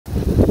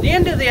The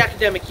end of the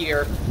academic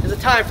year is a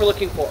time for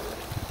looking forward.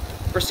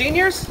 For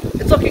seniors,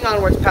 it's looking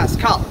onwards past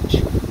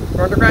college.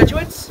 For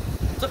undergraduates,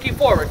 it's looking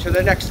forward to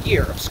their next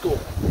year of school.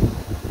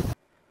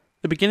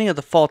 The beginning of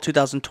the fall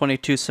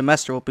 2022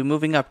 semester will be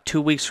moving up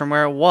 2 weeks from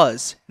where it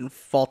was in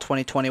fall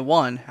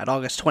 2021 at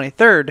August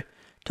 23rd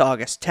to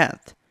August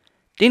 10th.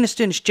 Dean of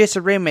Students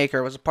Jason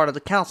Rainmaker was a part of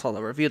the council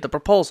that reviewed the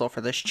proposal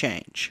for this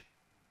change.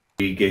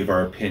 We gave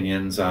our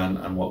opinions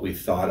on what we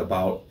thought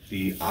about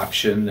the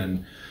option,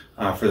 and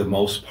for the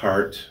most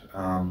part,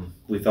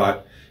 we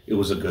thought it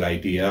was a good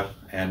idea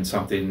and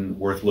something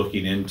worth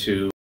looking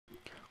into.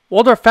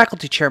 Waldorf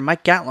Faculty Chair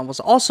Mike Gatlin was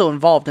also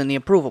involved in the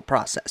approval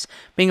process,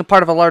 being a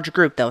part of a large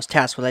group that was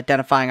tasked with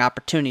identifying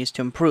opportunities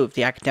to improve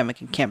the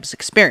academic and campus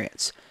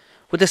experience.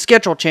 With the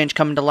schedule change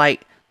coming to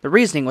light, the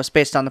reasoning was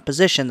based on the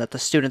position that the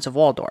students of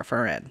Waldorf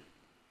are in.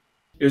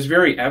 It was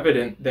very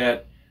evident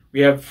that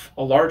we have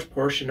a large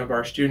portion of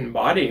our student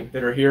body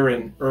that are here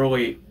in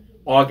early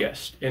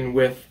August, and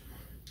with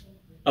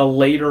a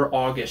later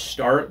August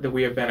start that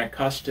we have been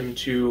accustomed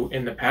to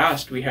in the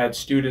past, we had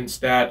students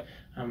that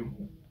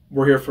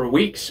were here for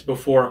weeks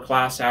before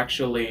class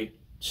actually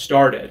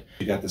started.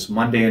 You got this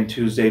Monday and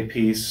Tuesday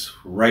piece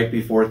right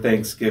before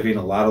Thanksgiving,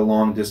 a lot of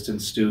long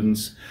distance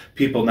students,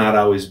 people not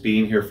always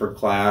being here for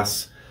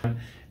class,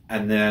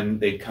 and then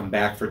they'd come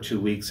back for 2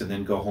 weeks and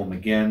then go home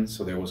again.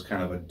 So there was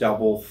kind of a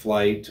double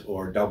flight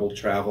or double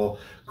travel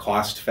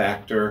cost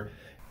factor.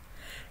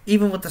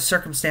 Even with the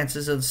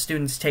circumstances of the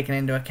students taken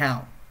into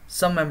account,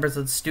 some members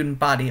of the student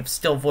body have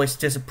still voiced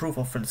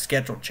disapproval for the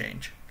schedule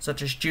change,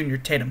 such as Junior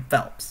Tatum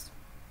Phelps.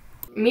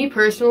 Me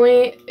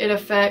personally, it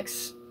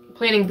affects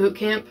planning boot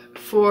camp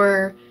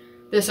for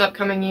this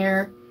upcoming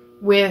year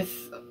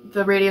with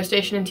the radio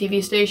station and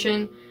TV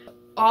station.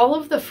 All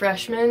of the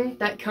freshmen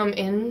that come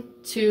in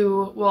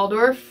to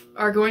Waldorf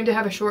are going to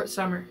have a short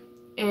summer.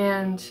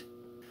 And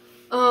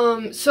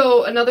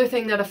so another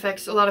thing that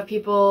affects a lot of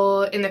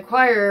people in the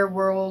choir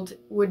world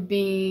would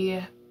be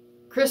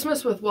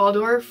Christmas with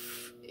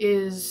Waldorf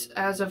is,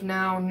 as of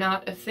now,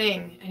 not a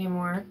thing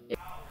anymore.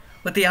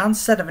 With the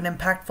onset of an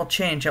impactful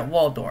change at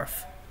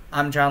Waldorf,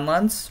 I'm John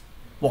Lentz,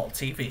 Wald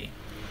TV.